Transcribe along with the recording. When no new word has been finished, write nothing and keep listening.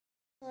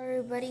Hello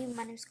everybody,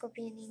 my name is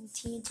Scorpion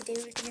ENT and today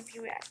we're going to be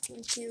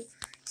reacting to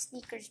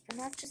sneakers, but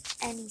not just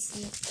any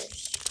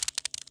sneakers,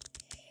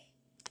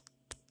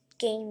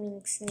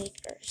 gaming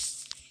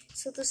sneakers.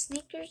 So the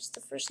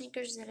first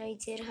sneakers that I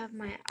did have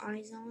my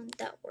eyes on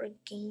that were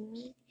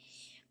gaming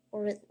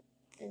were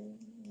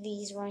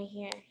these right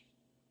here.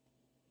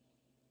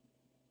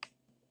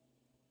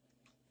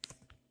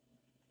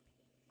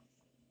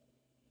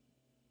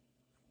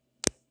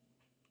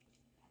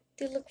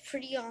 They look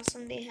pretty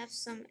awesome. They have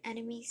some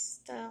anime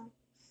style.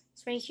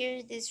 So right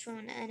here, this is from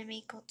an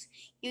anime called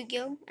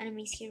Yu-Gi-Oh!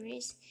 Anime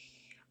series.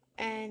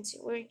 And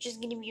we're just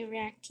going to be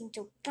reacting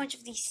to a bunch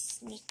of these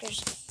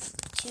sneakers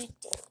today.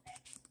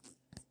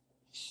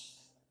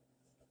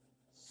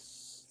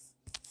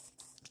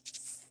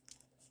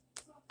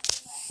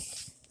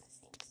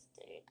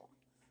 There you go.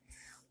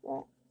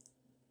 Well,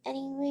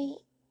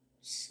 anyway,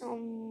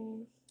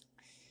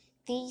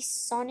 these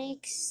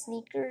Sonic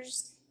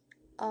sneakers,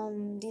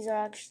 these are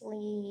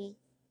actually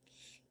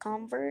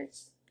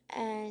Converse,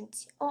 and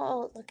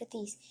oh, look at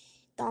these,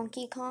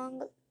 Donkey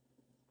Kong.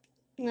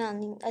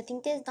 No, I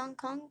think there's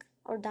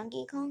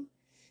Donkey Kong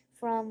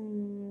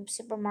from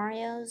Super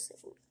Mario's.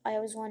 I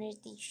always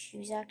wanted these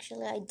shoes.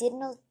 Actually, I didn't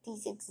know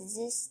these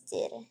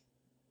existed,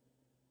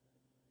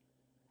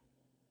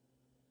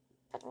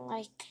 but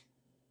wait,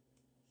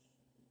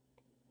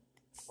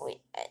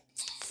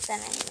 then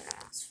I need a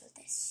mouse for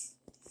this.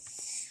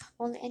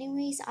 Well,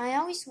 anyways, I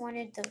always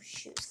wanted those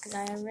shoes because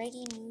I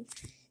already knew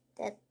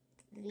that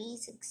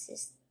these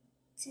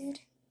existed.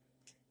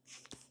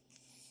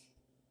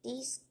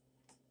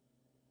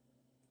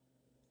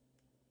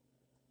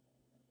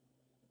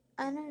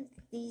 I know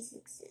these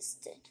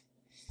existed.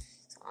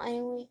 So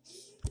anyway,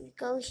 we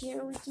go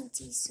here. We can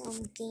see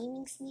some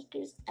gaming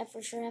sneakers. I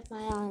for sure have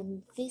my eye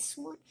on this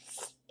one.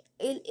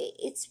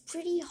 It's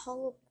pretty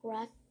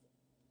holographic.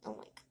 Oh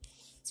my god.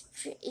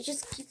 It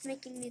just keeps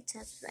making me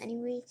test. But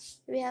anyway,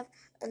 here we have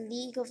a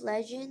League of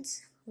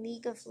Legends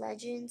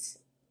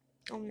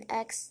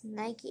X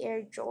Nike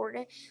Air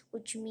Jordan,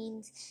 which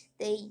means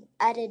they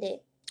added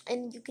it.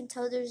 And you can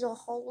tell there's a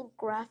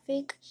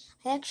holographic.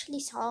 I actually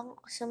saw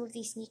some of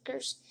these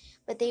sneakers,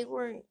 but they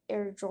weren't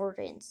Air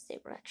Jordans. They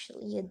were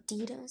actually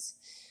Adidas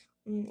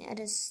at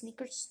a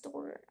sneaker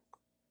store.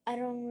 I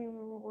don't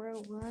remember where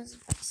it was,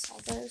 but I saw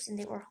those and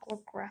they were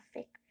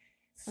holographic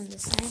from the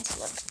signs.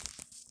 Look.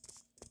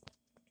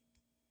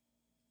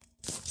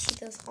 See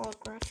those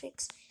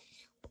holographics?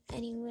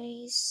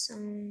 Anyways,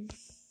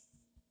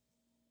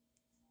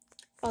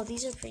 oh,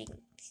 these are pretty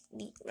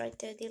neat right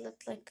there. They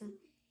look like a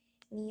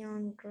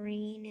neon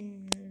green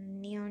and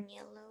neon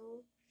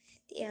yellow.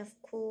 They have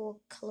cool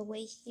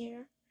colorway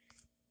here.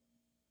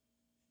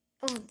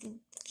 Oh,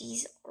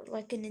 these are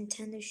like a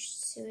Nintendo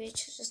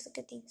Switch. Just look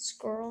at the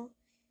squirrel.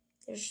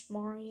 There's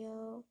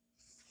Mario.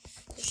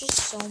 There's just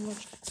so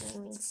much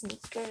gaming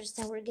sneakers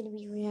that we're gonna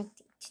be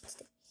reacting to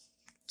today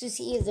to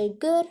see if they're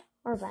good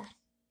or bad.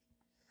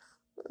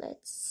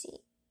 Let's see.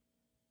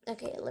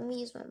 Okay, let me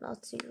use my mouse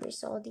to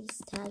erase all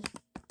these tags.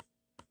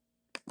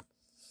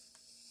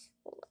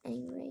 Well,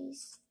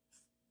 anyways.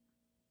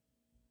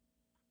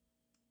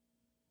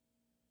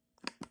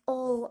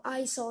 Oh,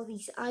 I saw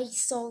these. I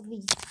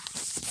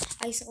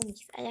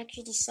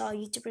actually saw a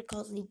YouTuber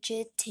called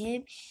Legit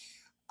Tim.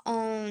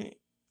 I'm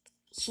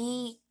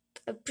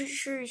pretty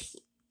sure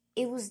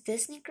it was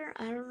this sneaker.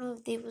 I don't know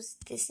if it was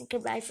this sneaker,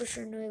 but I for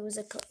sure know it was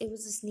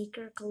a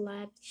sneaker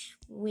collab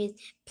with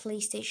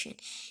PlayStation.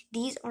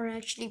 These are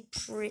actually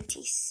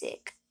pretty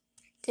sick.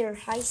 They're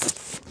high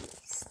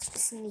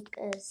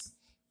sneakers.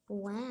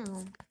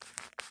 Wow.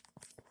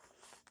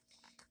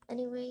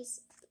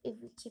 Anyways,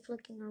 if we keep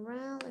looking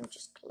around, let me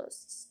just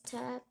close this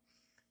tab.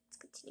 Let's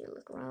continue to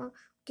look around.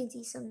 We can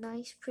see some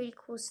nice, pretty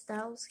cool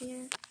styles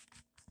here.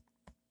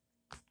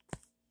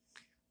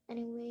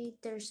 Anyway,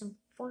 there's some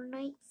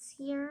Fortnites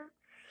here.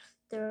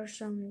 There are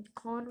some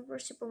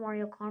Converse, Super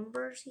Mario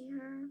Converse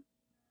here.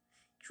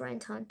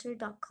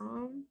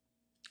 TrendHunter.com.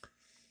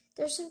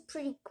 There's some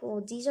pretty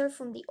cool. These are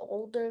from the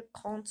older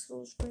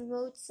consoles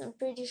remotes, I'm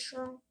pretty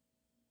sure.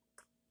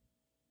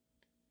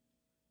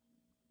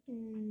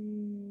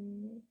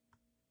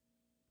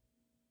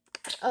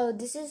 Oh,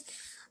 this is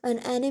an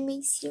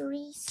anime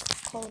series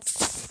called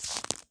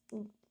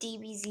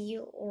DBZ,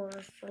 or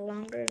for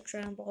longer,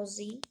 Dragon Ball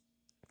Z.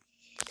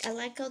 I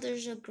like how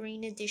there's a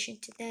green addition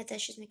to that. That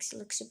just makes it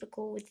look super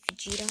cool with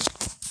Vegeta.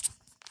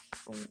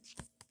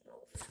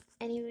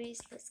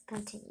 Anyways, let's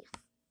continue.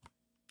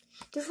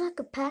 There's like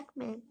a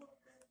Pac-Man.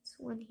 This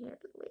one here.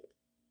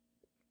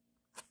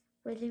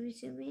 Wait, let me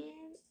zoom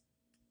in.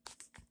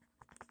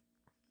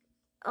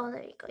 Oh,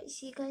 there you go. You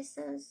see, guys,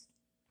 those?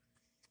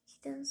 See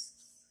those?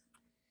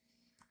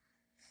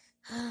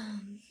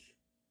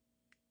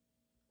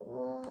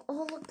 Well,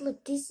 oh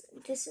look, this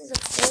is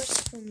of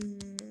course from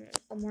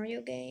a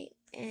Mario game,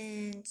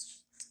 and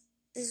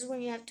this is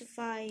when you have to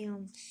fight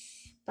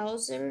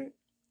Bowser,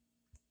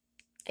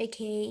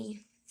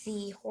 aka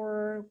the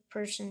horror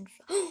person.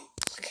 Oh,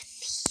 look at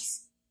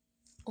these!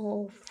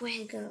 Oh,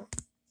 fuego!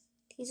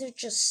 These are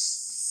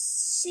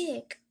just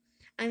sick.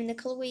 I mean, the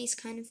colorway is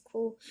kind of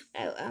cool.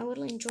 I would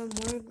enjoy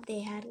more if they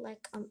had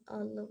like a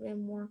little bit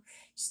more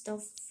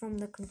stuff from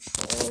the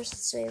controllers,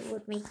 so it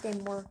would make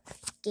them more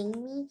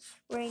gamey.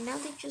 Right now,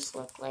 they just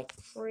look like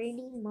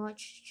pretty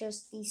much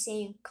just the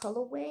same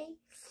colorway.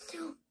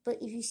 But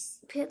if you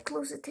pay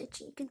close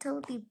attention, you can tell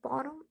the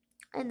bottom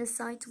and the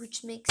sides,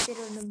 which makes it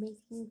an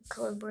amazing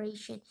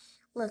collaboration.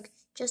 Look,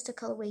 just a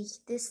colorway.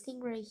 This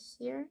thing right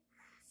here,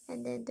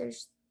 and then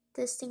there's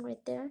this thing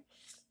right there.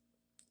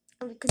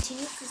 And we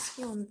continue to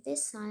see on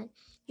this side,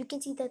 you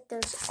can see that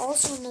there's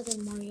also another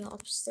Mario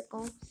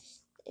obstacle.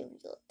 If we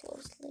look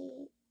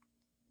closely,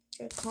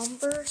 there are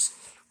Converse,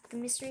 the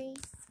mystery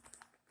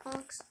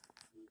box.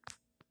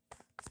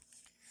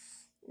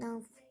 Now,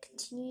 if we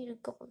continue to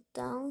go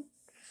down,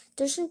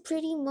 there's some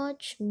pretty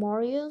much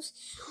Marios.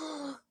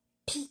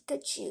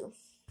 Pikachu.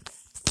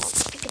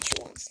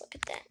 Pikachu ones, look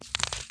at that.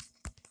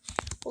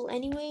 Well,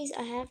 anyways,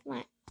 I have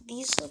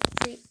these look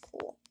pretty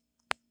cool.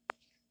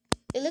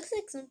 It looks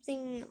like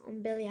something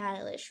Billie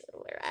Eilish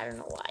would wear. I don't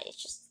know why. It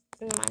just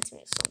reminds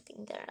me of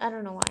something there. I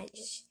don't know why.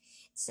 It's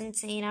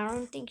insane. I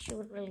don't think she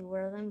would really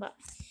wear them, but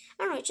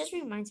I don't know. It just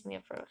reminds me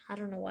of her. I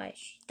don't know why.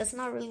 That's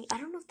not really. I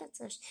don't know if that's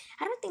her.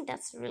 I don't think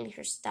that's really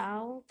her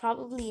style.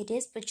 Probably it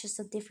is, but just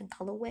a different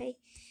colorway.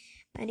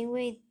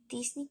 Anyway,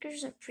 these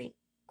sneakers are pretty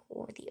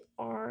cool. The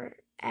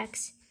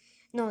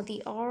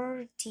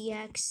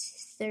RTX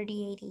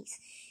 3080s.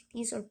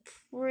 These are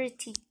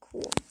pretty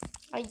cool.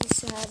 I used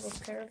to have a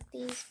pair of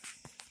these.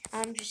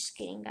 I'm just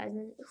kidding, guys.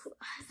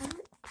 I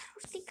don't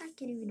think I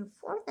can even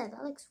afford that.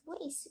 That looks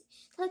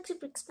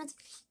super expensive.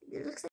 It looks like